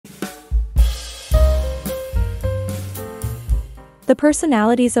The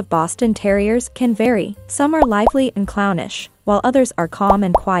personalities of Boston Terriers can vary. Some are lively and clownish, while others are calm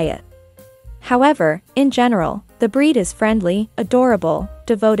and quiet. However, in general, the breed is friendly, adorable,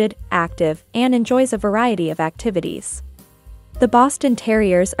 devoted, active, and enjoys a variety of activities. The Boston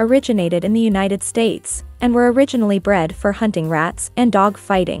Terriers originated in the United States and were originally bred for hunting rats and dog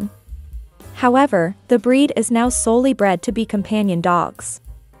fighting. However, the breed is now solely bred to be companion dogs.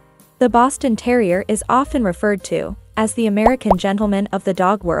 The Boston Terrier is often referred to as the American gentleman of the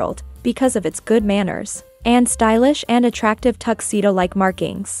dog world because of its good manners and stylish and attractive tuxedo-like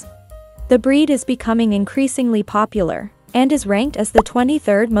markings. The breed is becoming increasingly popular and is ranked as the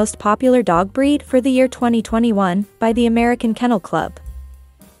 23rd most popular dog breed for the year 2021 by the American Kennel Club.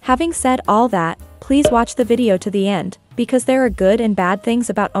 Having said all that, please watch the video to the end, because there are good and bad things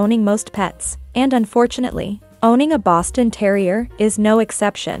about owning most pets, and unfortunately, owning a Boston Terrier is no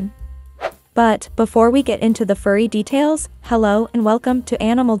exception. But, before we get into the furry details, hello and welcome to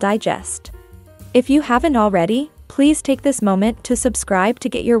Animal Digest. If you haven't already, please take this moment to subscribe to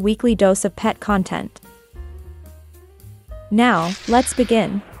get your weekly dose of pet content. Now, let's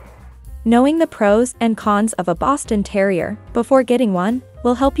begin. Knowing the pros and cons of a Boston Terrier before getting one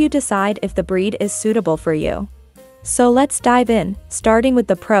will help you decide if the breed is suitable for you. So let's dive in, starting with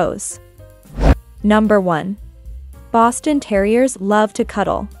the pros. Number 1. Boston Terriers love to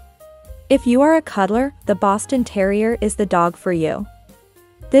cuddle. If you are a cuddler, the Boston Terrier is the dog for you.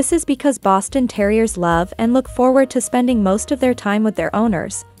 This is because Boston Terriers love and look forward to spending most of their time with their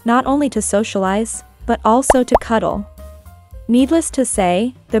owners, not only to socialize, but also to cuddle. Needless to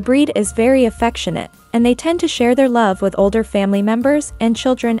say, the breed is very affectionate, and they tend to share their love with older family members and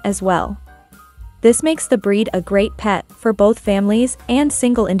children as well. This makes the breed a great pet for both families and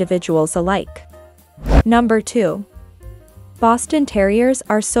single individuals alike. Number 2. Boston Terriers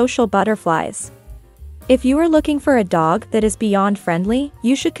are social butterflies. If you are looking for a dog that is beyond friendly,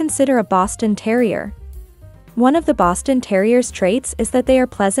 you should consider a Boston Terrier. One of the Boston Terrier's traits is that they are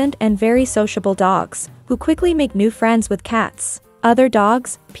pleasant and very sociable dogs, who quickly make new friends with cats, other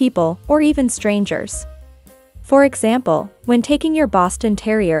dogs, people, or even strangers. For example, when taking your Boston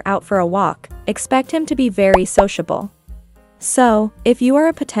Terrier out for a walk, expect him to be very sociable. So, if you are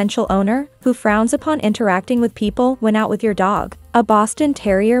a potential owner who frowns upon interacting with people when out with your dog, a Boston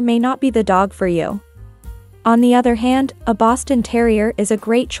Terrier may not be the dog for you. On the other hand, a Boston Terrier is a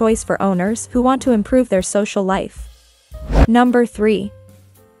great choice for owners who want to improve their social life. Number 3.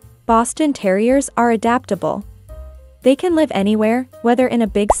 Boston Terriers are adaptable. They can live anywhere, whether in a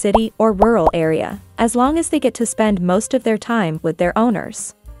big city or rural area, as long as they get to spend most of their time with their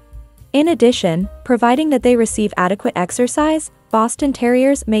owners. In addition, providing that they receive adequate exercise, Boston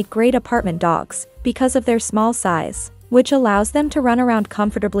Terriers make great apartment dogs because of their small size, which allows them to run around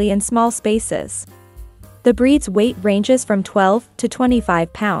comfortably in small spaces. The breed's weight ranges from 12 to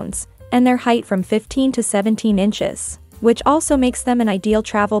 25 pounds, and their height from 15 to 17 inches, which also makes them an ideal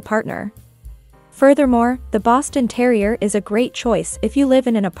travel partner. Furthermore, the Boston Terrier is a great choice if you live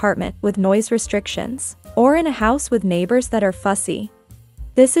in an apartment with noise restrictions, or in a house with neighbors that are fussy.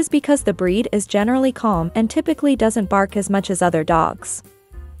 This is because the breed is generally calm and typically doesn't bark as much as other dogs.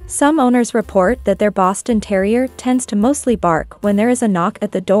 Some owners report that their Boston Terrier tends to mostly bark when there is a knock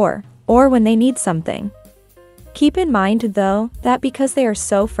at the door, or when they need something. Keep in mind, though, that because they are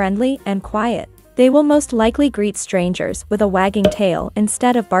so friendly and quiet, they will most likely greet strangers with a wagging tail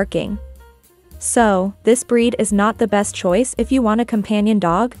instead of barking. So, this breed is not the best choice if you want a companion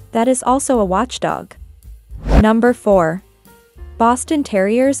dog that is also a watchdog. Number 4. Boston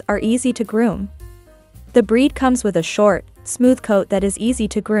Terriers are easy to groom. The breed comes with a short, smooth coat that is easy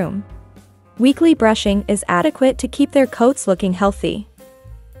to groom. Weekly brushing is adequate to keep their coats looking healthy.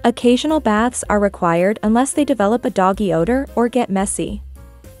 Occasional baths are required unless they develop a doggy odor or get messy.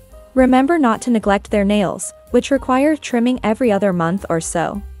 Remember not to neglect their nails, which require trimming every other month or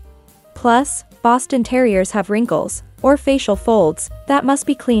so. Plus, Boston Terriers have wrinkles, or facial folds, that must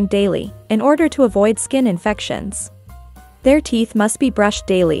be cleaned daily, in order to avoid skin infections. Their teeth must be brushed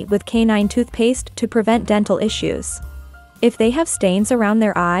daily with canine toothpaste to prevent dental issues. If they have stains around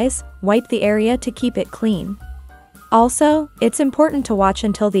their eyes, wipe the area to keep it clean. Also, it's important to watch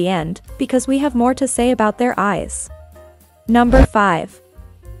until the end, because we have more to say about their eyes. Number 5.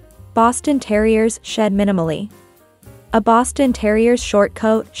 Boston Terriers shed minimally. A Boston Terrier's short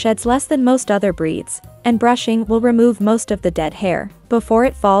coat sheds less than most other breeds, and brushing will remove most of the dead hair before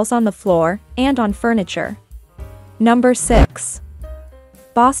it falls on the floor and on furniture. Number 6.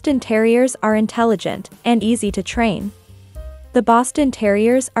 Boston Terriers are intelligent and easy to train. The Boston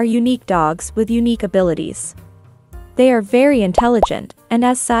Terriers are unique dogs with unique abilities. They are very intelligent, and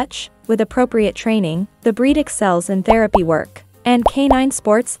as such, with appropriate training, the breed excels in therapy work, and canine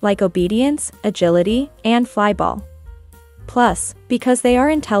sports like obedience, agility, and flyball. Plus, because they are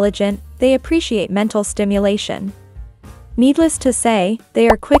intelligent, they appreciate mental stimulation. Needless to say, they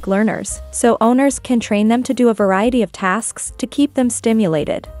are quick learners, so owners can train them to do a variety of tasks to keep them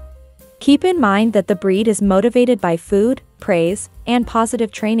stimulated. Keep in mind that the breed is motivated by food, praise, and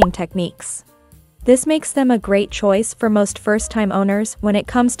positive training techniques. This makes them a great choice for most first-time owners when it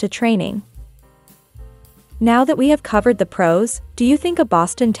comes to training. Now that we have covered the pros, do you think a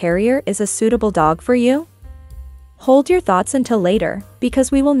Boston Terrier is a suitable dog for you? Hold your thoughts until later,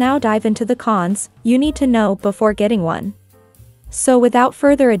 because we will now dive into the cons you need to know before getting one. So without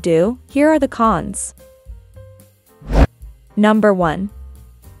further ado, here are the cons. Number 1.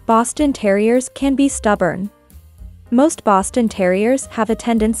 Boston Terriers can be stubborn. Most Boston Terriers have a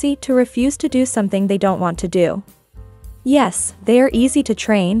tendency to refuse to do something they don't want to do. Yes, they are easy to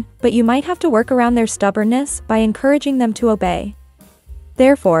train, but you might have to work around their stubbornness by encouraging them to obey.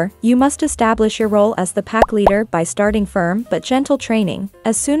 Therefore, you must establish your role as the pack leader by starting firm but gentle training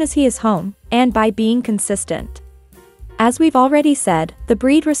as soon as he is home, and by being consistent. As we've already said, the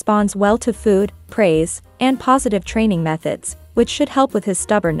breed responds well to food, praise, and positive training methods, which should help with his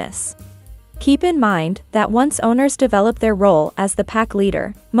stubbornness. Keep in mind that once owners develop their role as the pack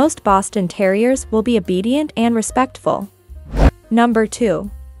leader, most Boston Terriers will be obedient and respectful. Number 2.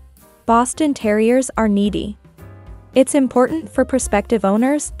 Boston Terriers are needy. It's important for prospective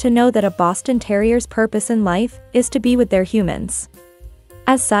owners to know that a Boston Terrier's purpose in life is to be with their humans.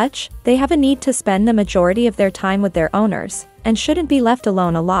 As such, they have a need to spend the majority of their time with their owners, and shouldn't be left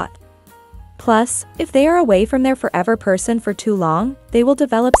alone a lot. Plus, if they are away from their forever person for too long, they will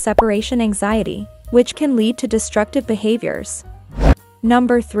develop separation anxiety, which can lead to destructive behaviors.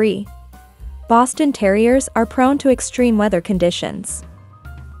 Number 3. Boston Terriers are prone to extreme weather conditions.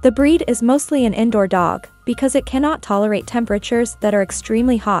 The breed is mostly an indoor dog, because it cannot tolerate temperatures that are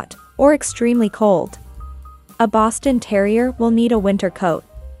extremely hot or extremely cold. A Boston Terrier will need a winter coat.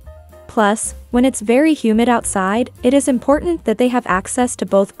 Plus, when it's very humid outside, it is important that they have access to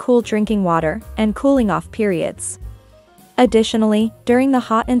both cool drinking water and cooling off periods. Additionally, during the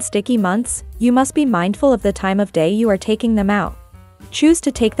hot and sticky months, you must be mindful of the time of day you are taking them out. Choose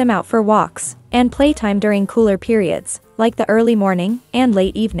to take them out for walks and playtime during cooler periods, like the early morning and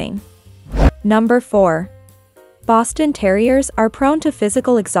late evening. Number 4. Boston Terriers are prone to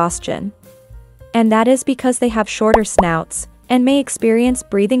physical exhaustion. And that is because they have shorter snouts, and may experience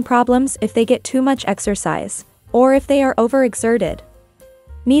breathing problems if they get too much exercise, or if they are overexerted.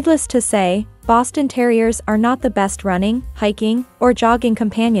 Needless to say, Boston Terriers are not the best running, hiking, or jogging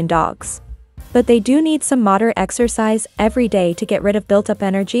companion dogs. But they do need some moderate exercise every day to get rid of built-up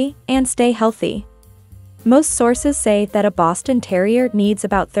energy and stay healthy. Most sources say that a Boston Terrier needs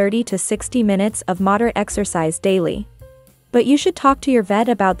about 30 to 60 minutes of moderate exercise daily. But you should talk to your vet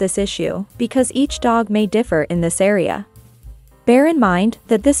about this issue, because each dog may differ in this area. Bear in mind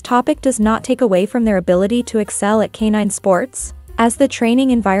that this topic does not take away from their ability to excel at canine sports, as the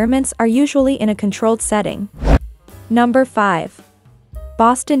training environments are usually in a controlled setting. Number 5.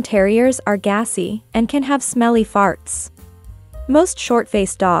 Boston Terriers are gassy and can have smelly farts. Most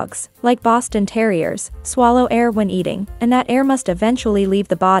short-faced dogs, like Boston Terriers, swallow air when eating, and that air must eventually leave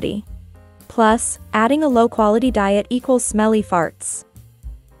the body. Plus, adding a low-quality diet equals smelly farts.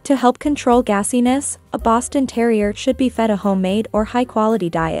 To help control gassiness, a Boston Terrier should be fed a homemade or high-quality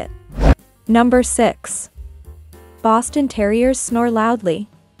diet. Number 6. Boston Terriers snore loudly.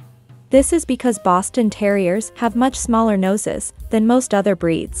 This is because Boston Terriers have much smaller noses than most other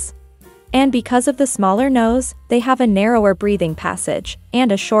breeds. And because of the smaller nose, they have a narrower breathing passage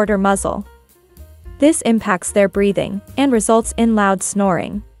and a shorter muzzle. This impacts their breathing and results in loud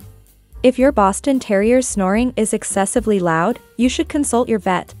snoring. If your Boston Terrier's snoring is excessively loud, you should consult your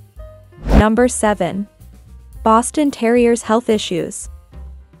vet. Number 7. Boston Terriers' health issues.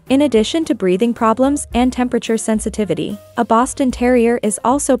 In addition to breathing problems and temperature sensitivity, a Boston Terrier is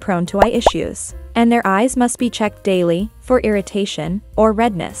also prone to eye issues, and their eyes must be checked daily for irritation or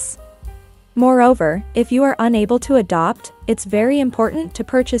redness. Moreover, if you are unable to adopt, it's very important to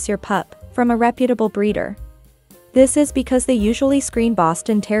purchase your pup from a reputable breeder. This is because they usually screen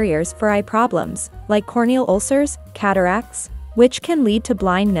Boston Terriers for eye problems, like corneal ulcers, cataracts, which can lead to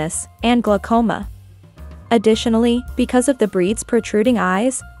blindness and glaucoma. Additionally, because of the breed's protruding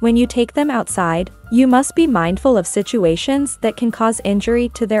eyes, when you take them outside, you must be mindful of situations that can cause injury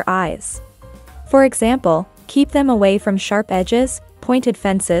to their eyes. For example, keep them away from sharp edges, pointed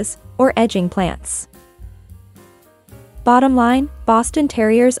fences, or edging plants. Bottom line, Boston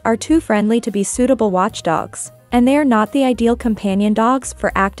Terriers are too friendly to be suitable watchdogs, and they are not the ideal companion dogs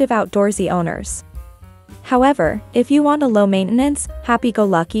for active outdoorsy owners. However, if you want a low-maintenance,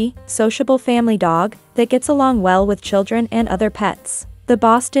 happy-go-lucky, sociable family dog that gets along well with children and other pets, the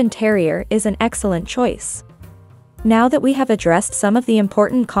Boston Terrier is an excellent choice. Now that we have addressed some of the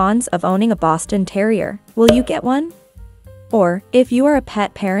important cons of owning a Boston Terrier, will you get one? Or, if you are a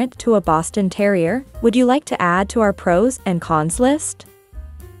pet parent to a Boston Terrier, would you like to add to our pros and cons list?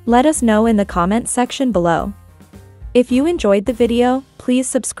 Let us know in the comments section below. If you enjoyed the video, please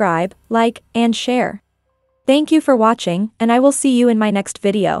subscribe, like, and share. Thank you for watching, and I will see you in my next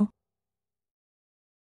video.